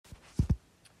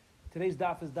Today's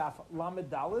daf is daf Lamed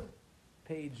Daled,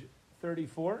 page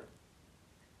 34.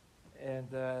 And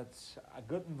it's a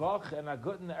guten Vach and a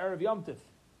guten Erev Yom Tif.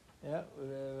 Yeah,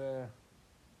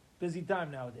 busy time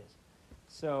nowadays.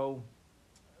 So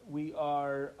we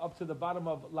are up to the bottom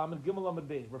of Lamed Gimel Lamed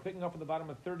Beis. We're picking up at the bottom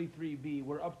of 33b.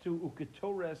 We're up to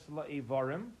Uketores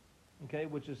La'evarim, okay,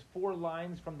 which is 4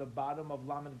 lines from the bottom of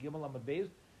Lamed Gimel Lamed Beis.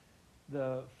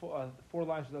 The 4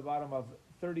 lines from the bottom of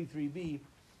 33b.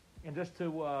 And just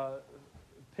to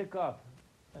pick up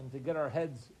and to get our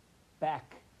heads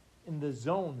back in the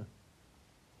zone.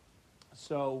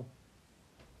 So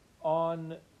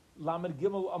on Lamed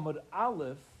Gimel Amud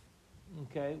Aleph,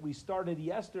 okay, we started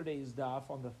yesterday's daf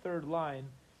on the 3rd line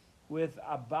with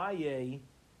Abaye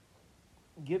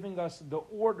giving us the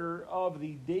order of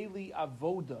the daily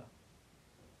avoda.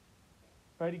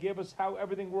 Right, he gave us how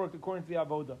everything worked according to the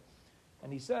avoda.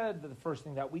 And he said that the first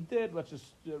thing that we did, let's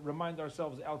just remind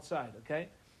ourselves outside, okay?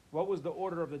 What was the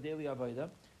order of the daily avoda?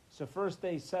 So first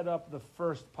they set up the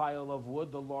first pile of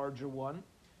wood, the larger one.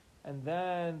 And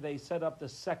then they set up the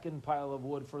second pile of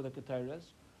wood for the ketores.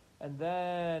 And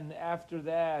then after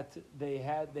that, they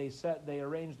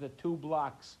arranged the 2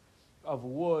 blocks of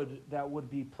wood that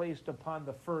would be placed upon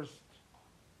the first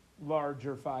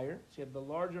larger fire. So you have the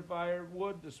larger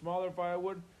firewood, the smaller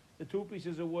firewood, the 2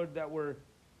 pieces of wood that were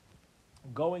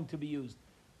going to be used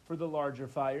for the larger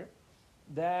fire.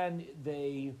 Then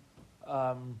they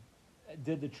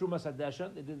did the Trumas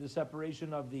Hadesha, they did the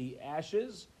separation of the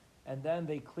ashes, and then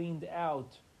they cleaned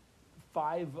out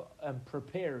 5 and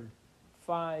prepared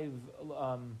 5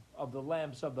 of the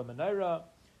lamps of the menorah,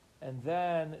 and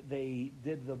then they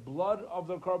did the blood of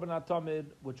the Korban HaTamid,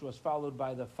 which was followed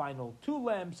by the final 2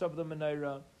 lamps of the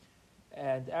menorah,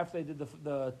 and after they did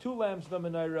the 2 lamps of the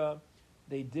menorah,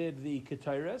 they did the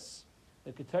ketores.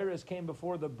 The ketores came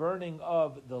before the burning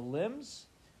of the limbs.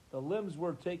 The limbs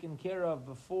were taken care of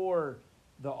before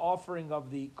the offering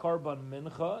of the Karban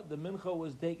Mincha. The Mincha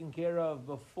was taken care of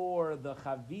before the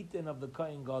Chavitin of the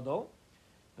Kohen Gadol.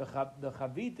 The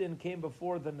Chavitin came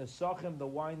before the Nesachim, the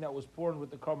wine that was poured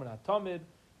with the Karban HaTamid.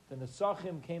 The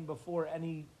Nesachim came before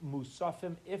any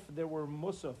Musafim, if there were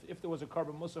Musaf, if there was a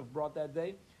Karban Musaf brought that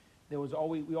day. We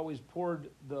always poured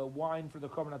the wine for the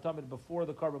Karban HaTamid before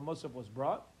the Karban Musaf was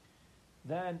brought.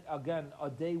 Then, again,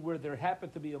 a day where there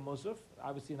happened to be a musaf,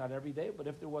 obviously not every day, but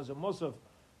if there was a musaf,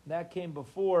 that came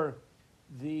before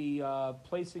the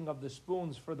placing of the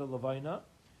spoons for the Levina.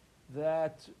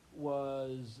 That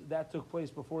took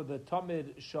place before the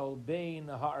Tamid Shal Bein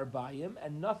Ha'arbayim,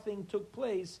 and nothing took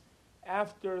place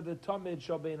after the Tamid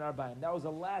Shal Bein Ha'arbayim. That was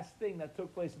the last thing that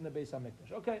took place in the Beis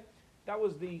HaMikdash. Okay, that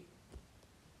was the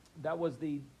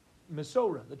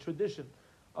Mesorah, the tradition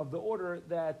of the order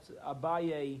that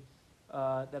Abaye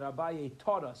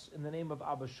taught us in the name of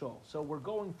Abba Shaul. So we're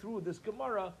going through this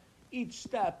Gemara, each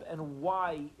step and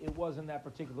why it was in that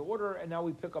particular order, and now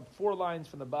we pick up 4 lines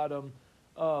from the bottom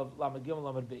of Lamed Gimel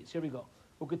Lamed Beis. Here we go.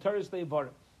 Uketaris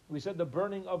le'evarim. We said the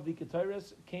burning of the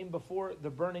ketores came before the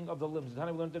burning of the limbs. The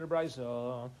time we learned in the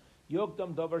Brayso.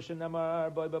 Yokdam davar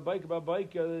shenemar by ba'bayker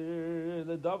ba'bayker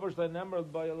the davar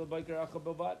shenemar by ba'bayker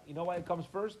achabavat. You know why it comes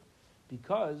first?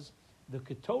 Because the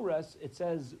ketores, it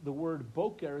says the word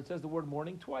boker, it says the word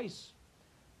morning twice.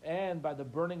 And by the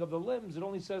burning of the limbs, it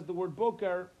only says the word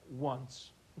boker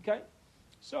once. Okay?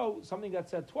 So something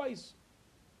that's said twice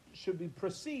should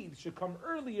come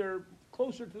earlier,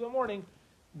 closer to the morning,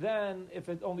 than if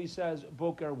it only says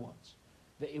boker once.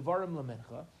 The Evarim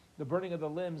Lamincha, the burning of the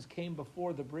limbs, came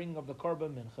before the bringing of the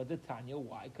Karban Mincha. The Tanya,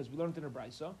 why? Because we learned in the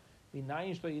Brayso,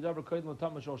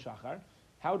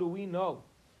 how do we know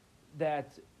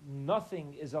that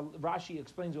nothing is Rashi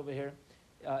explains over here,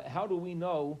 how do we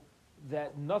know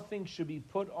that nothing should be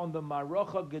put on the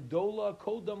Maracha Gedola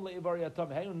Kodam Le'evar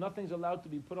Yatam? How do you know nothing's allowed to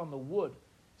be put on the wood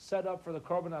set up for the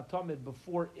Karban HaTamid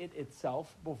before it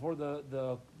itself, before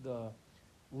the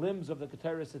limbs of the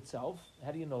ketores itself?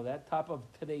 How do you know that? Top of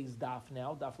today's daf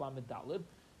now, daf Lamed Daled,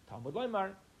 Talmud Leimar.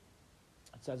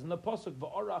 It says in the pasuk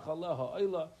V'arach Aleha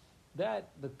Oila that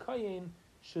the Kayin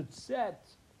should set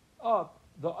up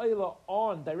the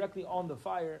oila directly on the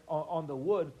fire, on the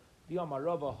wood. The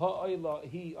amarava ha'oila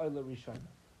hi oila rishona.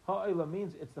 Ha'oila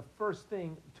means it's the first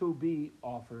thing to be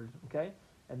offered. Okay,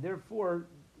 and therefore,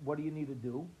 what do you need to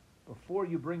do before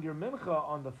you bring your mincha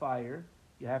on the fire?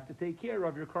 You have to take care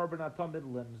of your Karban HaTamid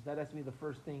limbs. That has to be the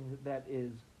first thing that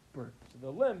is burnt. So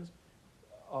the limbs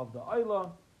of the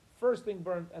oila, first thing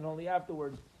burnt, and only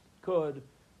afterwards could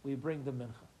we bring the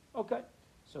mincha. Okay,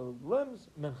 so limbs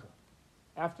mincha.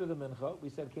 After the mincha, we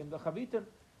said came the chavitin,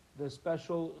 the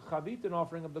special chavitin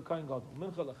offering of the Kohen Gadol.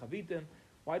 Mincha lechavitin.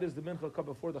 Why does the mincha come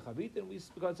before the chavitin?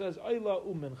 Because it says ayla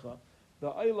u mincha.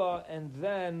 the Ayla, and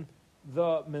then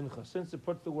the Mincha. Since it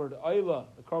puts the word Ayla,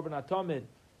 the Korban Atamid,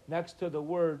 next to the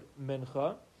word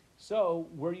Mincha, so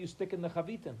where are you sticking the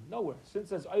Chavitin? Nowhere. Since it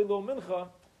says Ayla Mincha,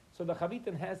 so the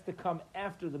Chavitin has to come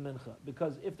after the Mincha,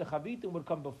 because if the Chavitin would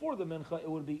come before the Mincha, it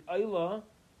would be Ayla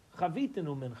Chavitin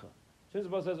u Mincha. Since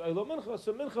it says Ayla Mincha,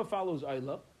 so Mincha follows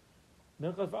Ayla.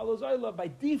 Mincha follows Ayla.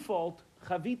 By default,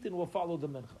 Chavitin will follow the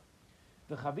Mincha.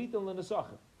 The Chavitin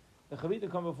l'Nesachim. The Chavitin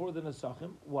come before the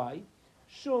Nesachim. Why?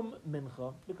 Shum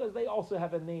Mincha, because they also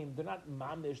have a name. They're not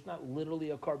mamish, not literally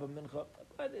a Korban Mincha,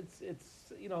 but it's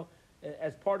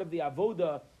as part of the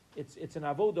avoda, it's an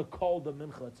avoda called a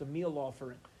mincha. It's a meal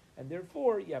offering, and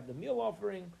therefore you have the meal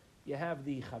offering, you have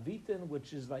the chavitin,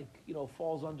 which is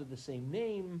falls under the same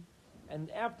name, and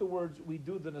afterwards we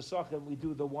do the nesachim, we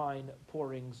do the wine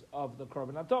pourings of the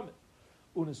korban atomit.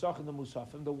 Unesachim the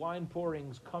musafim, the wine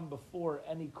pourings come before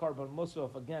any korban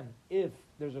musaf. Again, if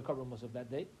there's a korban musaf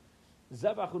that day,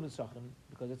 zevach unesachim,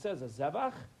 because it says a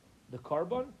zevach, the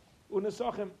korban,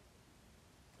 unesachim,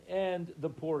 and the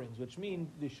pourings, which mean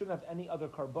there shouldn't have any other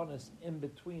karbanis in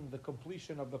between the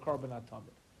completion of the korban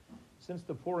atamid. Since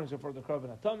the pourings are for the korban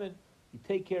atamid, you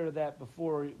take care of that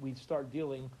before we start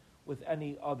dealing with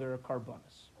any other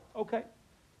karbanis. Okay,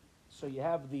 so you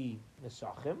have the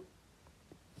nesachim,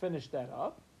 finish that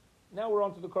up. Now we're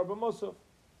on to the korban musaf.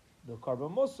 The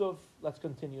korban musaf, let's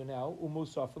continue now,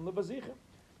 umusaf and levazichim.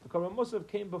 The korban musaf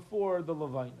came before the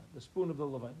levina, the spoon of the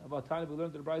levina. About time we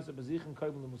learned the brayso bazichin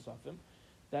kaibim lemusafim,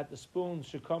 that the spoons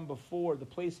should come before, the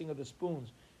placing of the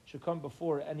spoons should come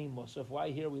before any musaf.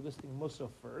 Why here are we listing musaf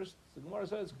first? The Gemara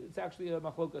says it's actually a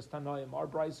machlokas tanoim. Our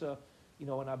brisa, in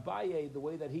Abaye, the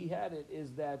way that he had it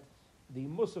is that the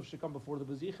musaf should come before the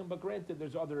bezichim, but granted,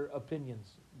 there's other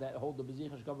opinions that hold the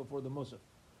bezichim should come before the musaf.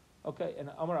 Okay,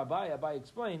 and Amar Abaye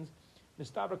explains,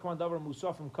 Nistabra Kamandavar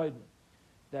Musafim Kaidman,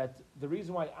 that the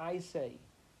reason why I say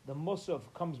the musaf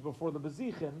comes before the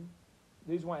bezichim,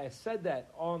 the reason why I said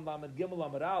that on Lamed Gimel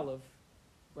Lamed Aleph,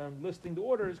 when I'm listing the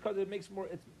order, is because it makes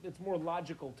it's more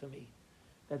logical to me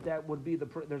that would be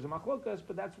there's a machlokas,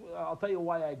 but I'll tell you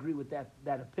why I agree with that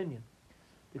opinion,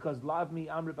 because Lavmi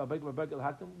Amrit Babayker Babayker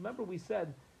Hakim. Remember we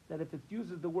said that if it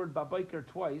uses the word Babayker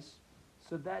twice,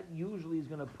 so that usually is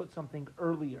going to put something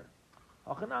earlier.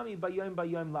 Achanami Bayom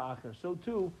Bayom La'acher. So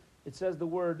too, it says the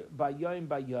word Bayom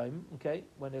Bayom. Okay,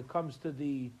 when it comes to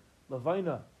the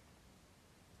Levina.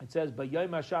 It says Bayom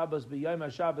HaShabbos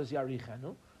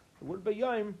Yarichenu. The word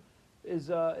Bayom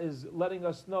is letting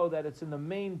us know that it's in the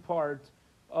main part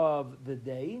of the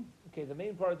day. Okay, the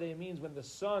main part of the day means when the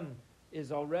sun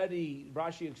is already,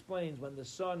 Rashi explains, when the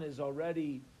sun is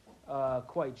already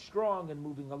quite strong and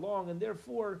moving along, and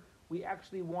therefore we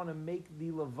actually want to make the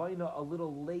Levina a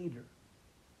little later.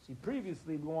 See,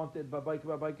 previously we wanted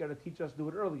Babayka to teach us to do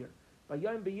it earlier.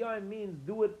 Bayom means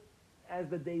do it as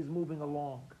the day is moving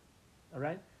along. All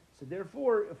right? So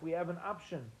therefore, if we have an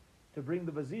option to bring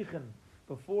the Bazichin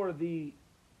before the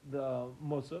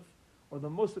Musaf, or the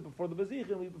Musaf before the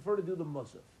Bazichin, we prefer to do the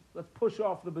Musaf. Let's push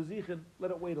off the Bazichin, let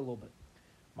it wait a little bit.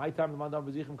 My time, the Mandam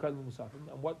Bazichin, Kailim Musafim.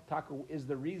 And what taka is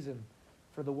the reason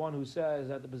for the one who says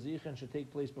that the Bazichin should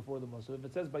take place before the Musaf? If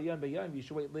it says Bayam, you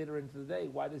should wait later into the day.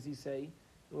 Why does he say,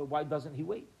 why doesn't he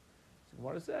wait? So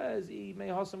what it says,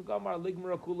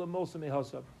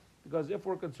 because if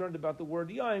we're concerned about the word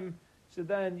Yom, so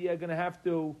then you're going to have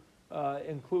to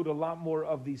include a lot more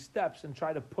of these steps and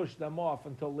try to push them off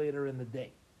until later in the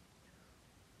day.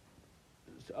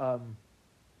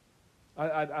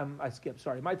 I skipped.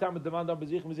 Sorry. My time with demand on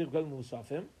bezich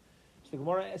musafim. So the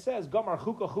Gemara says Gamar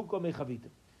chuka chuka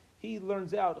mechavitim. He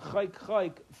learns out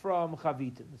chayk from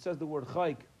chavitim. It says the word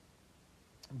chayk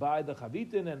by the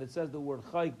chavitin, and it says the word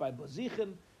chayk by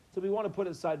bazichin. So we want to put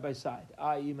it side by side.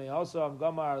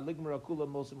 Gamar ligmar akula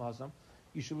mosim hasam.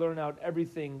 You should learn out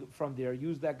everything from there.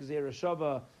 Use that Gzeira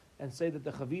Shava and say that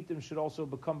the Chavitim should also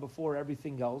become before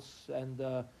everything else, and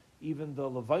even the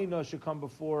Levina should come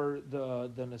before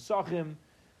the Nesachim.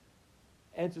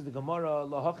 Answers the Gemara,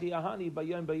 Lahachi Ahani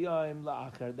Bayam Bayam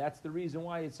La'acher. That's the reason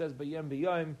why it says Bayam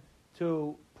Bayam,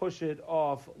 to push it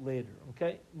off later.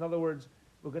 Okay? In other words,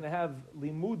 we're going to have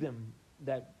limudim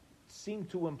that seem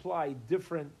to imply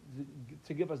different,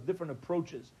 to give us different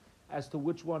approaches as to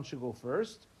which one should go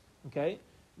first. Okay,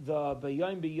 the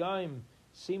Bayim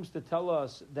seems to tell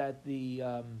us that the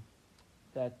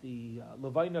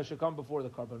Levina should come before the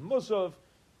Korban Musaf,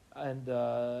 and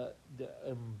the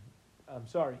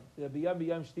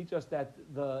Bayim should teach us that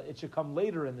it should come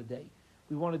later in the day.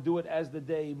 We want to do it as the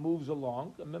day moves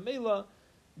along. Memela,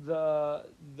 the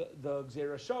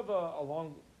Gzeira Shava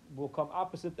along will come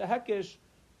opposite the Hekesh.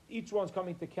 Each one's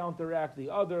coming to counteract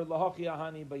the other. Lahachi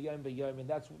Ahani Bayim Bayim, and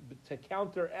that's to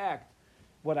counteract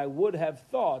what I would have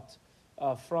thought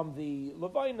from the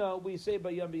Levina, we say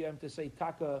by Yom B'Yom to say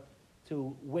Taka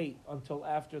to wait until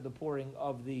after the pouring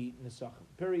of the Nesachim.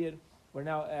 Period. We're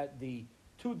now at the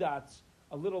 2 dots,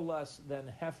 a little less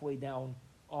than halfway down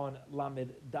on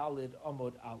Lamed Dalid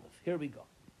Amud Aleph. Here we go.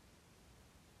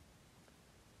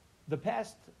 The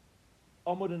past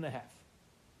Amud and a half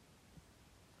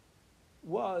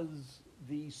was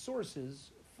the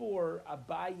sources for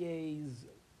Abaye's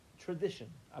tradition,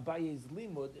 Abaye's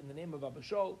limud in the name of Abba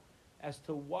Shaul, as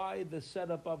to why the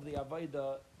setup of the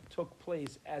Avaida took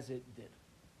place as it did.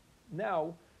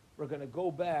 Now, we're going to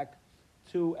go back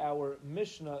to our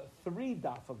Mishnah 3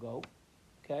 daf ago,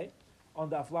 okay, on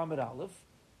Daf Lamed Aleph.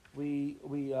 We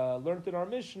learned in our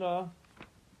Mishnah,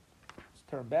 let's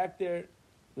turn back there,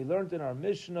 we learned in our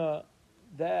Mishnah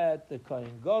that the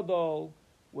Kohen Gadol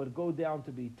would go down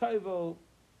to be Toivel,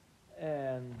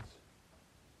 and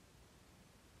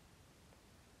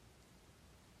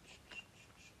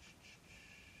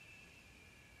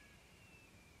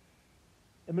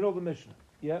in the middle of the Mishnah,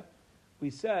 yeah, we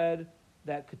said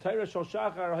that Ketira Shal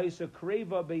Shachar Haisa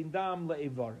Kreva Bein Dam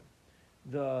Le'evarim.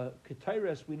 The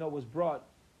Ketairas we know was brought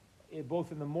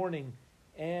both in the morning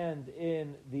and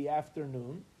in the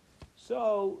afternoon.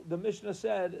 So the Mishnah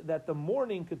said that the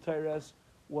morning Ketairas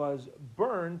was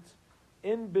burnt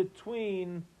in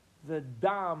between the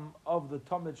dam of the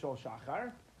Tamid Shal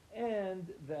Shachar and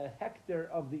the hectare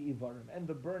of the Ivarim and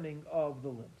the burning of the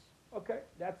limbs. Okay,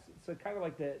 that's so kind of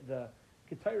like the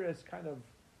Ketairas kind of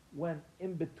went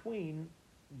in between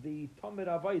the Tamid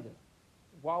Avaida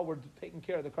while we're taking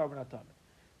care of the Karban HaTamid.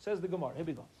 Says the Gemara, here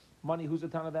we go. Money, who's the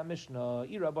town of that Mishnah?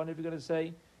 Irabban, if you're going to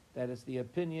say that it's the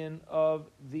opinion of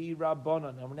the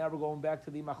Rabbanan. And now we're going back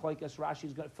to the Machlaikas.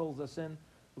 Rashi's fills us in.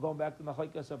 We're going back to the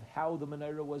Machlaikas of how the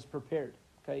menorah was prepared.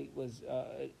 Okay, was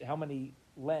how many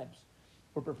lamps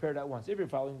were prepared at once. If you're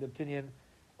following the opinion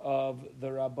of the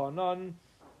Rabbanan,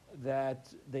 that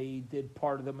they did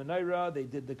part of the menorah, they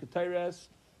did the Ketairas,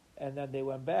 and then they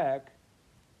went back.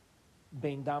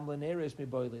 Bein dam leneres mi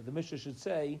boile. The Mishnah should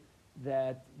say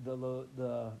that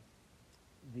the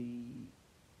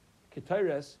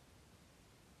Ketairas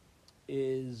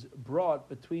is brought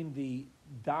between the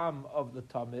dam of the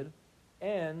tamid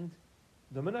and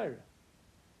the menorah.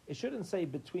 It shouldn't say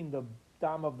between the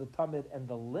dam of the tamid and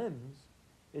the limbs.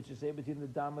 It should say between the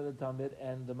dam of the tamid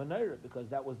and the menorah, because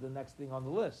that was the next thing on the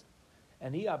list.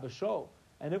 And he Abba Shaul.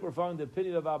 And if we're following the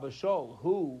opinion of Abba Shaul,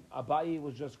 who Abaye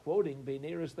was just quoting,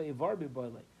 Beineris le'evar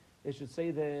b'boile, it should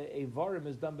say the Evarim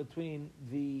is done between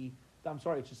the,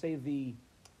 it should say the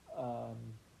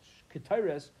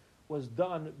Ketairas was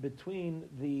done between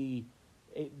the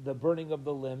burning of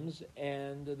the limbs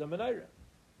and the menorah.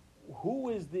 Who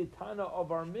is the Tana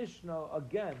of our Mishnah,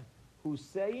 again, who's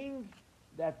saying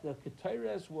that the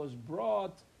Ketairas was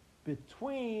brought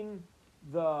between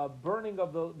the burning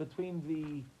of the, between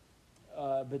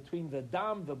the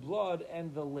dam, the blood,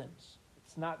 and the limbs?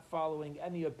 It's not following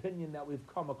any opinion that we've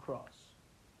come across.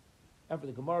 And for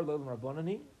the Gemara,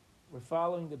 we're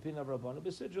following the opinion of Rabbanan,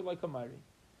 B'sidra like Amari.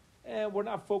 And we're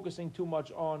not focusing too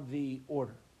much on the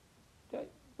order. Okay?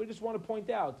 We just want to point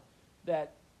out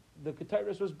that the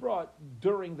Ketairas was brought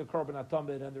during the Karban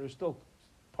HaTamid, and there are still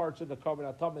parts of the Karban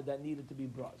HaTamid that needed to be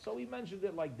brought. So we mentioned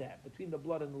it like that, between the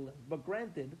blood and the limbs. But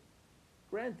granted,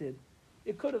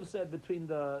 it could have said between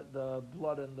the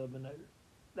blood and the menorah.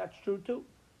 That's true too.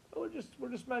 We're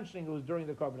just mentioning it was during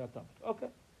the Karban HaTamid. Okay.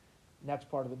 Next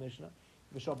part of the Mishnah.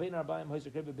 The Ketairas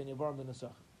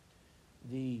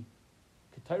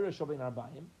Shal Bein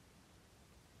Arbayim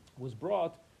was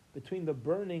brought between the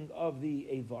burning of the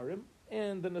Evarim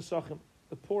and the Nesachim,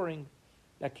 the pouring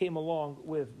that came along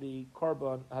with the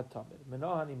Karban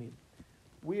HaTamid.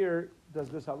 Where does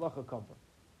this halacha come from?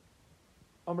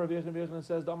 Amar V'yechin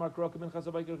says,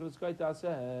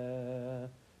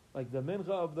 like the mincha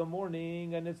of the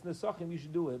morning, and it's nesachim, you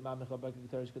should do it. Just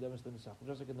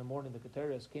like in the morning, the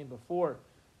keteris came before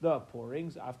the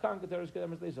pourings. So in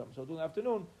the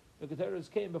afternoon, the keteris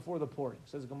came before the pouring.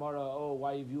 Says Gemara, oh,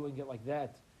 why are you viewing it like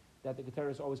that? That the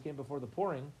keteris always came before the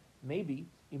pouring? Maybe.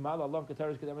 Why don't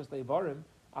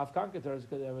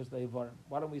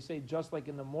we say just like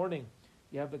in the morning,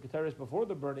 you have the keteris before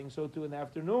the burning, so too in the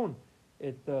afternoon,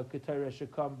 the keteris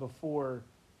should come before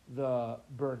the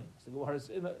burning. So the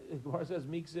Gemara says,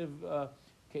 "Miksiv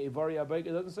ke'ivari habayker."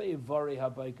 It doesn't say ivari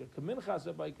habayker. Kaminchas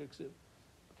habayker.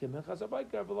 Kaminchas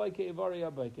habayker, but like ke'ivari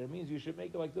habayker. It means you should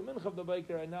make it like the mincha of the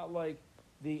baker and not like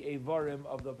the avarim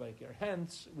of the baker.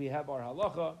 Hence, we have our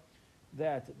halacha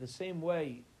that the same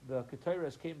way the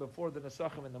ketairas came before the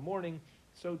nesachim in the morning,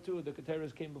 so too the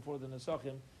ketairas came before the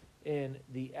nesachim in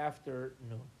the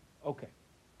afternoon. Okay.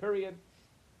 Period.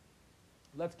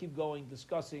 let's keep going,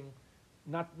 discussing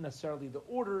not necessarily the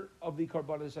order of the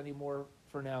karbanos anymore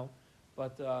for now,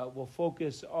 but we'll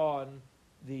focus on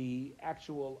the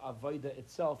actual avodah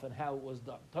itself and how it was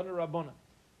done. Tana Rabbana,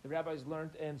 the rabbis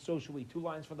learned, and so should we. 2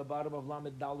 lines from the bottom of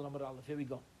Lamed Dal and Amud Aleph. Here we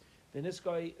go. The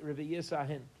Niskai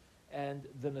Reviyisahin, and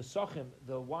the Nesachim,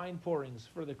 the wine pourings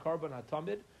for the Karban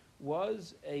HaTamid,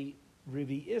 was a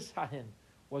Reviyis Hahin,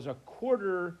 was a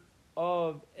quarter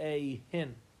of a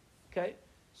hin. Okay?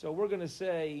 So we're going to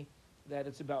say that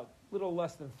it's about little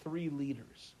less than 3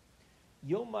 liters.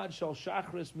 Yomad shal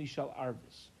shachris mishal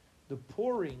arvis. The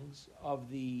pourings of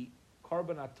the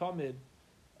Karban HaTamid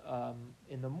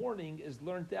in the morning is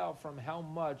learnt out from how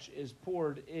much is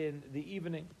poured in the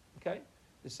evening. Okay?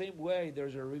 The same way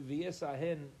there's a Reviyis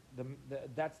Ahin,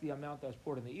 that's the amount that's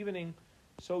poured in the evening.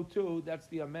 So too, that's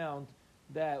the amount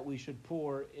that we should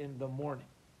pour in the morning.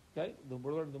 Okay?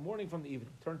 We're learning the morning from the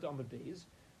evening. Turn to Amud Beis.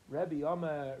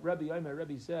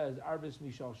 Rebbe says, Arvis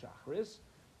Mishal Shachris,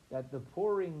 that the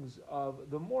pourings of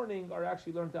the morning are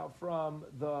actually learned out from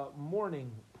the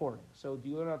morning pouring. So do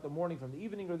you learn out the morning from the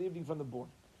evening or the evening from the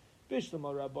morning? Bishlam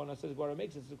Rabbana says, Gemara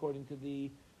makes it according to the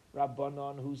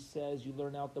Rabbanon, who says you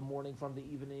learn out the morning from the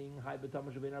evening,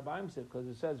 because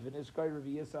it says, V'niskai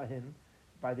Reviyisahin,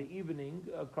 by the evening,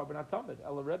 Karban HaTamid.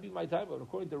 Ela Rebbe, my time, but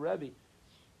according to Rebbe,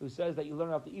 who says that you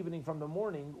learn out the evening from the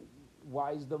morning,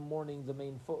 why is the morning the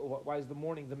main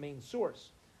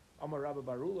source? Amar Rabba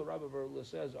Barula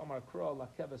says, Amar Kra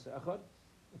Lakeves Echad.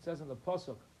 It says in the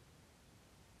pasuk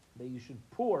that you should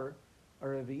pour a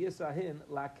Reviyisahin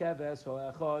Lakeves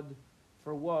Echad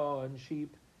for one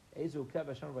sheep. Ezu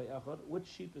Kevesh Echad. Which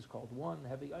sheep is called one?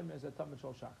 Heavy Aimer is a Tamid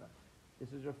Shel Shachar.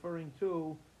 This is referring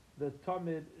to the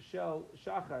Tamid Shel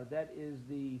Shachar. That is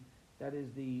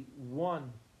the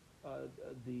one.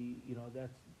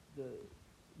 That's the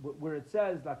where it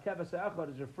says La Keves Echad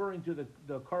is referring to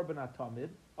the Karban HaTamid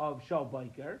of Shel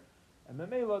Biker, and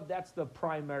Memela, that's the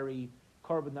primary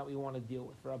carbon that we want to deal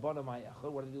with. For Abana Mai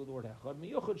Echad, what do you do with the word Echad?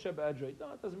 Miyuchad Sheba Edrei.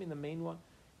 No, it doesn't mean the main one.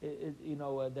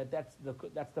 That's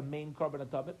the main Karban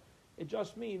HaTamid. It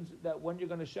just means that when you're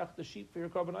going to shech the sheep for your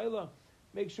Karban Eilah,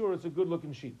 make sure it's a good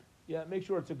looking sheep. Yeah, make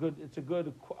sure it's a good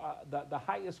the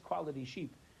highest quality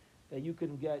sheep that you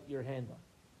can get your hand on.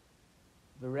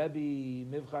 The Rebbe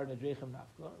Mivchar Nedrechem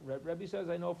Nafka. Rebbe says,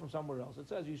 I know from somewhere else. It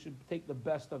says you should take the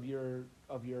best of your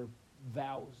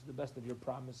vows, the best of your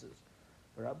promises.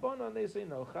 For Rabbanon, they say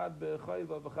no. Chad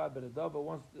b'chayva v'chad b'redava.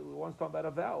 One's talking about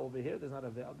a vow. Over here, there's not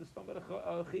a vow. This is talking about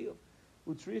a chiyuv.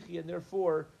 Utrichi, and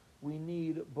therefore we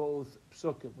need both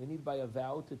psukim. We need by a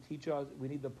vow to teach us. We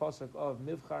need the pasuk of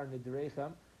Mivchar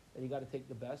Nedrechem, that you got to take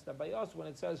the best. And by us, when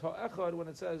it says ha'echad, when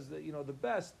it says that, the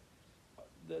best,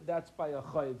 that's by a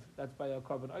chayv, that's by a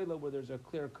karban eilah, where there's a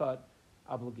clear-cut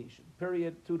obligation.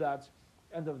 Period. 2 dots.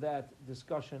 End of that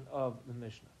discussion of the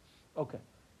Mishnah. Okay,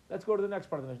 let's go to the next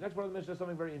part of the Mishnah. Next part of the Mishnah is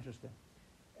something very interesting,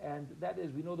 and that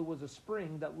is, we know there was a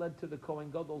spring that led to the Kohen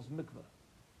Gadol's mikveh.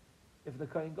 If the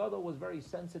Kohen Gadol was very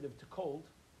sensitive to cold,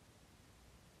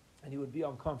 and he would be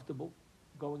uncomfortable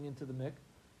going into the mikveh,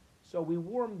 so we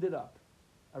warmed it up.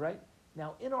 All right.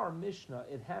 Now, in our Mishnah,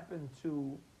 it happened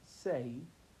to say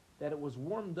that it was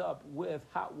warmed up with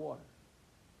hot water.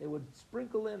 They would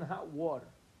sprinkle in hot water.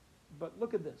 But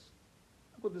look at this.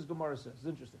 Look what this Gemara says. It's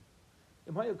interesting.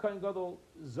 The Kohen Gadol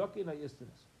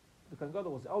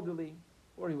was elderly,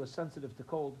 or he was sensitive to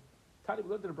cold.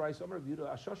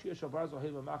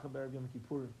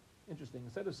 Interesting.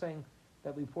 Instead of saying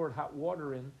that we poured hot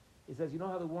water in, it says, you know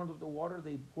how they warmed up the water?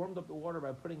 They warmed up the water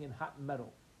by putting in hot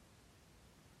metal.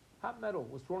 Hot metal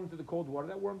was thrown into the cold water.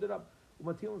 That warmed it up. In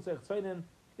order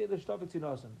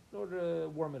to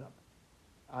warm it up.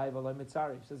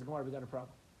 Says the Gemara, we got a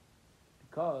problem.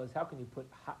 Because how can you put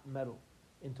hot metal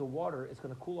into water? It's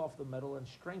going to cool off the metal and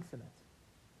strengthen it.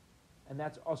 And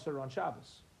that's Asur on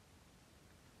Shabbos.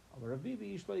 And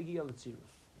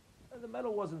the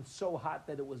metal wasn't so hot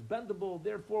that it was bendable.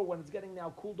 Therefore, when it's getting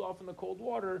now cooled off in the cold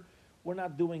water, we're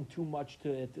not doing too much to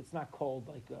it. It's not cold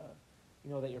like,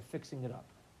 that you're fixing it up.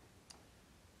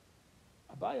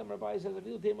 Rabbi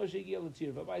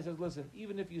says, listen,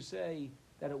 even if you say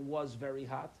that it was very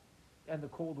hot and the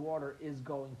cold water is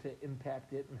going to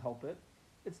impact it and help it,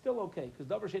 it's still okay, because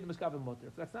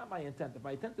if that's not my intent, if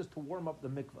my intent is to warm up the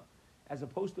mikveh, as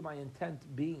opposed to my intent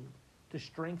being to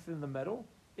strengthen the metal,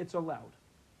 it's allowed.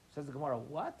 Says the Gemara,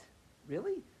 what?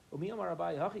 Really? Can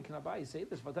Abai say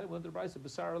this? On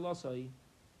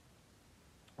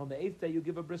the 8th day you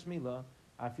give a bris milah,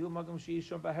 I feel magam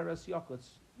sheishon baheres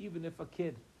yaklitz. Even if a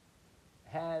kid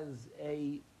has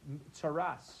a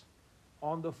tsaras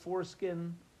on the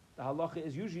foreskin, the halacha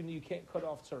is usually you can't cut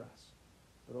off tsaras.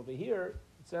 But over here,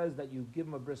 It says that you give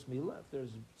him a bris milah. If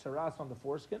there's tsaras on the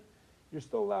foreskin, you're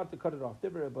still allowed to cut it off.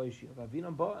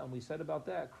 And we said about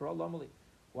that,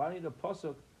 why do you need a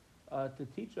pasuk to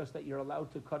teach us that you're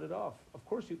allowed to cut it off? Of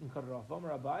course you can cut it off.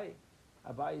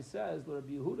 Abai says,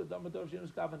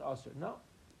 no,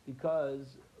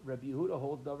 because Rabbi Yehuda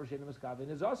holds davar she'eino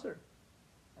miskavin is aser.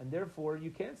 And therefore,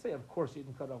 you can't say, of course you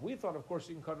can cut it off. We thought, of course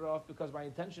you can cut it off because my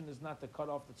intention is not to cut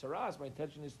off the tzaras. My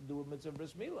intention is to do a mitzvah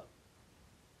bris milah.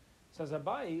 Says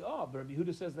Abai, but Rabbi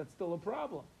Yehuda says that's still a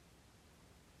problem.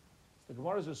 So the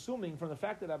Gemara is assuming from the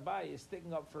fact that Abai is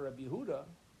sticking up for Rabbi Yehuda,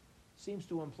 seems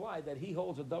to imply that he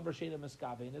holds a davar she'eino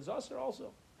miskavin is aser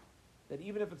also. That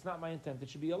even if it's not my intent, it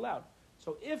should be allowed.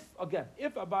 So if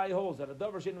Abai holds that a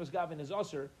davar she'eino miskavin is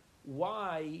aser,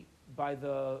 why, by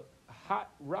the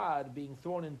hot rod being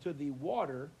thrown into the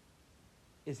water,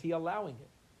 is he allowing it?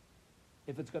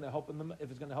 If it's going to help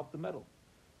if it's going to help the metal,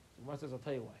 so Gemara says, I'll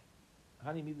tell you why.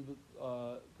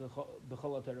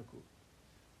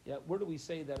 Yeah, where do we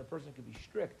say that a person can be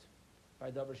strict by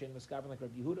davar she'eino miskavin like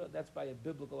Rabbi Yehuda? That's by a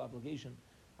biblical obligation.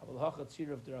 But over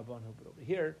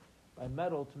here, by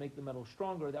metal to make the metal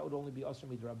stronger, that would only be asr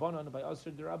midrabanan. And by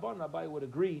asr midrabanan, Abai would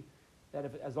agree that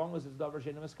as long as it's davar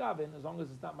she'eino miskavin, as long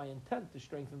as it's not my intent to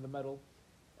strengthen the metal,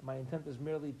 my intent is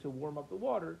merely to warm up the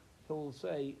water, he'll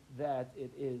say that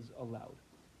it is allowed.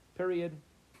 Period.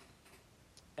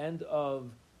 End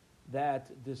of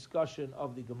that discussion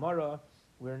of the Gemara.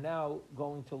 We're now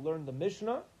going to learn the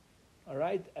Mishnah, all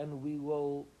right, and we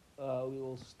will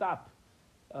stop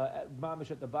at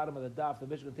mamish at the bottom of the daf. The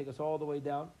Mishnah will take us all the way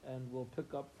down, and we'll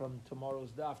pick up from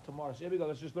tomorrow's daf tomorrow. So here we go.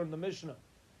 Let's just learn the Mishnah.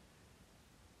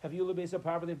 Have you the Beis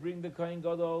HaParva? They bring the Kohen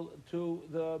Gadol to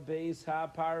the Beis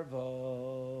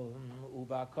HaParva.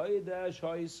 Uba Kodesh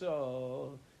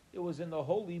Hoysa. It was in the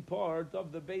holy part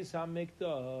of the Beis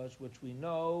HaMikdash, which we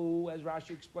know, as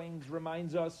Rashi explains,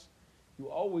 reminds us, you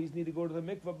always need to go to the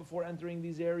mikvah before entering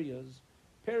these areas.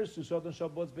 Persu Sodan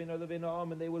Shabbat's Bein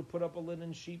Levinam, and they would put up a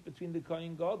linen sheet between the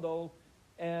Kohen Gadol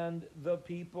and the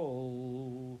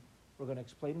people. We're going to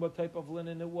explain what type of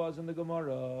linen it was in the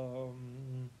Gemara.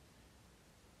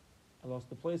 I lost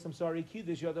the place, I'm sorry.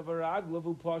 Kiddush Yadav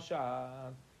Raglavu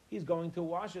Pashat. He's going to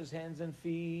wash his hands and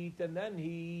feet, and then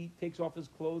he takes off his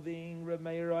clothing. Reb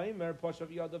Meir Aimer Pashat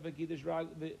Yadav Kiddush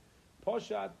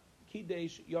Pashat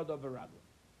Kiddush Yadav Raglav.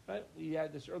 Right? We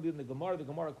had this earlier in the Gemara. The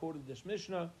Gemara quoted this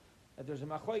Mishnah that there's a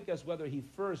machlokes whether he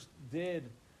first did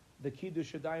the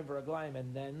Kiddush Yadayim V'Raglayim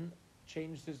and then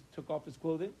took off his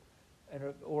clothing,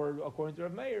 or according to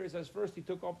Reb Meir, it says first he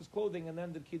took off his clothing and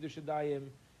then the Kiddush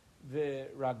Yadayim the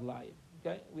Raglayim.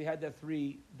 Okay, we had that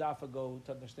 3 daf ago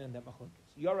to understand that machlokes.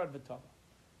 Yarad v'tava.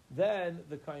 Then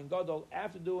the Kohen Gadol,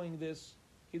 after doing this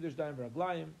Kiddush Daim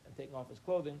v'Raglayim and taking off his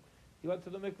clothing, he went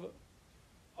to the mikveh.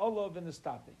 Olav in the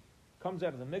stopping, comes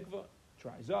out of the mikveh,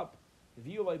 dries up. The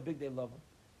view like Big Day Lovin,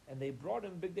 and they brought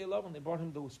him Big Day Lovin. They brought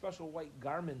him the special white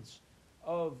garments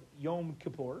of Yom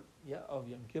Kippur. Of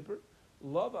Yom Kippur.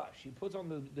 Lavash, he puts on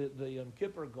the Yom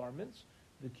Kippur garments.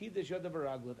 The Kiddush Yadav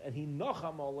V'Raglav, and he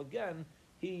nochamal again.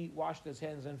 He washed his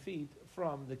hands and feet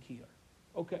from the kiyar.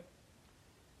 Okay,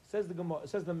 says the Gemara,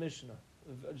 says the Mishnah,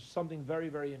 something very,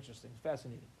 very interesting,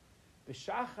 fascinating.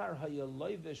 B'shachar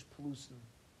hayaloivish plusin.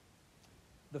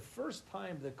 The first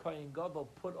time the Kohen Gadol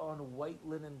put on white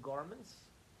linen garments,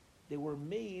 they were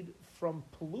made from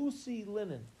pelusi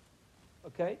linen.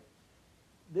 Okay,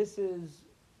 this is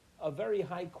a very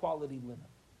high quality linen.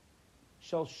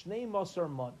 Shel shnei masar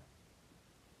man.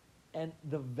 And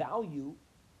the value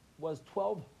was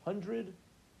 1,200.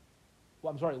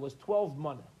 Well, I'm sorry, it was 12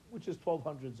 mana, which is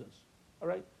 1,200 zuz. All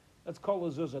right, let's call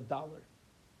a zuz $1.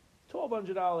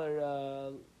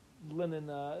 $1,200 linen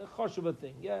chashuva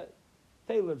thing. Yeah,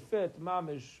 tailored fit,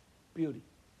 mamish, beauty.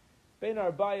 Bein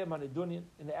arba'im hanidunian.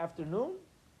 In the afternoon,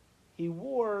 he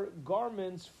wore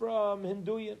garments from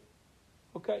Hinduyan.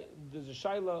 Okay, there's a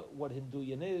shaila what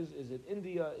Hinduyan is. Is it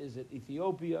India? Is it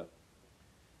Ethiopia?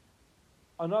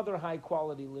 Another high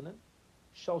quality linen,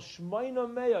 shel shmeina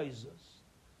me'ayzus.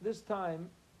 This time,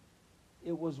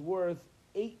 it was worth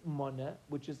 8 mana,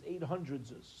 which is 800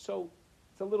 zuz. So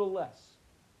it's a little less,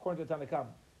 according to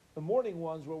Tanakam. The morning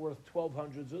ones were worth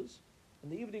 1,200 zuz,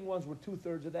 and the evening ones were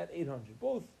 2/3 of that, 800.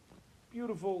 Both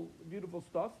beautiful, beautiful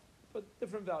stuff, but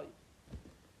different value.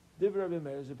 Divrei Rabbi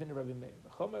Meir is the opinion of Rabbi Meir. The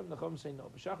Chacham say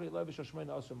no.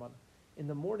 In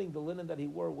the morning, the linen that he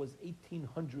wore was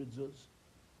 1,800 zuz.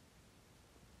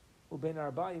 Afternoon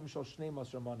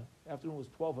was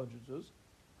 1,200 zuz.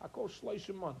 Hakol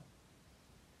shleishim mana.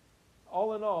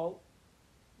 All in all,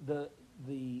 the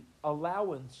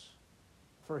allowance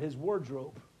for his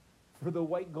wardrobe, for the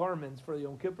white garments for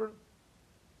Yom Kippur,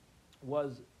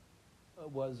 was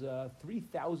was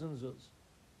 3,000 zuz,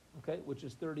 okay, which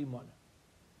is 30 mana.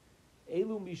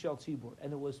 Elu mishal tzibur,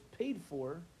 and it was paid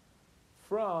for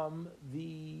from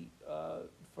the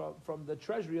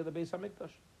treasury of the Beis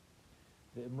Hamikdash.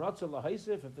 The Imratza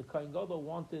Lahaisif, if the Kohen Gadol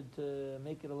wanted to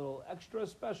make it a little extra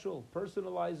special,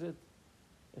 personalize it,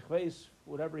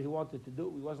 whatever he wanted to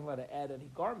do, he wasn't allowed to add any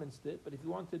garments to it, but if he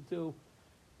wanted to,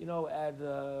 add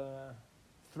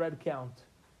thread count,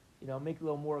 make it a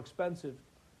little more expensive.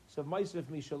 So Maisif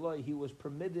Mishaloi, he was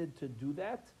permitted to do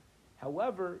that.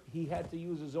 However, he had to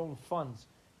use his own funds.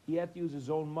 He had to use his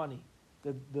own money.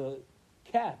 The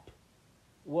cap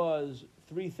was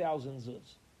 3,000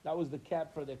 zuz. That was the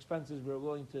cap for the expenses we were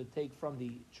willing to take from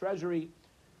the treasury.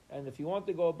 And if you want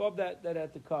to go above that, that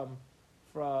had to come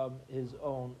from his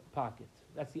own pocket.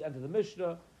 That's the end of the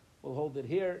Mishnah. We'll hold it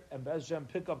here. And Be'ez Hashem,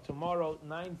 pick up tomorrow,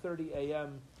 9:30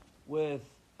 a.m. with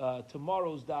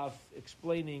tomorrow's daf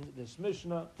explaining this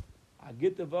Mishnah.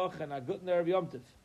 Agit Tevach and Agut Erev Yom Tov.